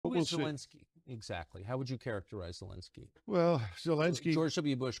Who is see. Zelensky exactly? How would you characterize Zelensky? Well, Zelensky. George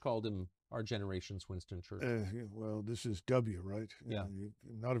W. Bush called him our generation's Winston Churchill. Well, this is W, right? Yeah.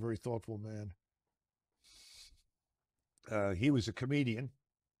 Not a very thoughtful man. He was a comedian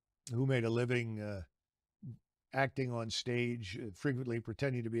who made a living acting on stage, frequently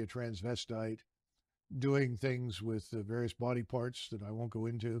pretending to be a transvestite, doing things with various body parts that I won't go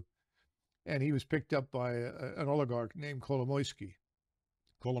into. And he was picked up by an oligarch named Kolomoisky.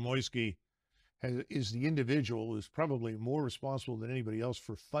 Kolomoisky is the individual who's probably more responsible than anybody else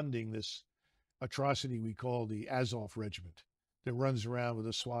for funding this atrocity we call the Azov Regiment that runs around with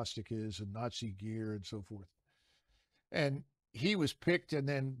the swastikas and Nazi gear and so forth. And he was picked and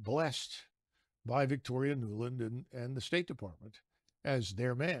then blessed by Victoria Nuland and the State Department as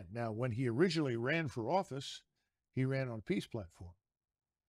their man. Now, when he originally ran for office, he ran on a peace platform.